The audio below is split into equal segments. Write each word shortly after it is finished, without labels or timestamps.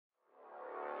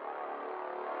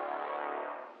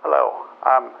Hello,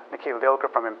 I'm Nikhil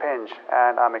Dilkar from Impinj,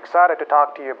 and I'm excited to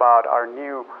talk to you about our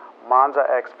new Monza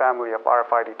X family of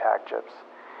RFID tag chips.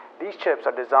 These chips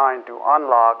are designed to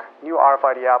unlock new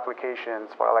RFID applications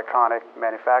for electronic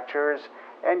manufacturers,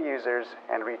 end users,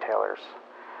 and retailers.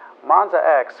 Monza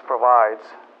X provides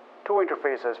two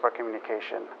interfaces for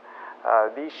communication.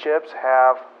 These chips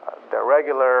have the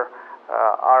regular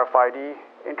RFID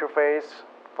interface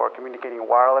for communicating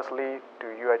wirelessly to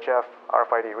UHF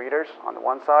RFID readers on the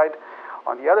one side.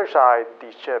 On the other side,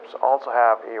 these chips also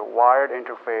have a wired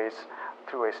interface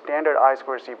through a standard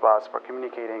I2C bus for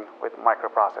communicating with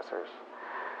microprocessors.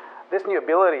 This new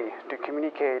ability to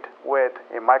communicate with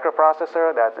a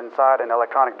microprocessor that's inside an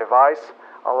electronic device,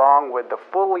 along with the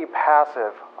fully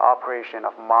passive operation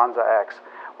of Monza X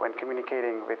when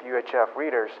communicating with UHF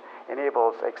readers,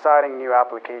 enables exciting new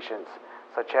applications,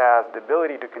 such as the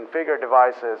ability to configure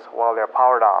devices while they're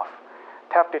powered off,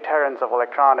 theft deterrence of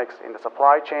electronics in the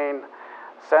supply chain,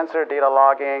 sensor data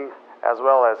logging, as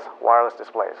well as wireless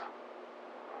displays.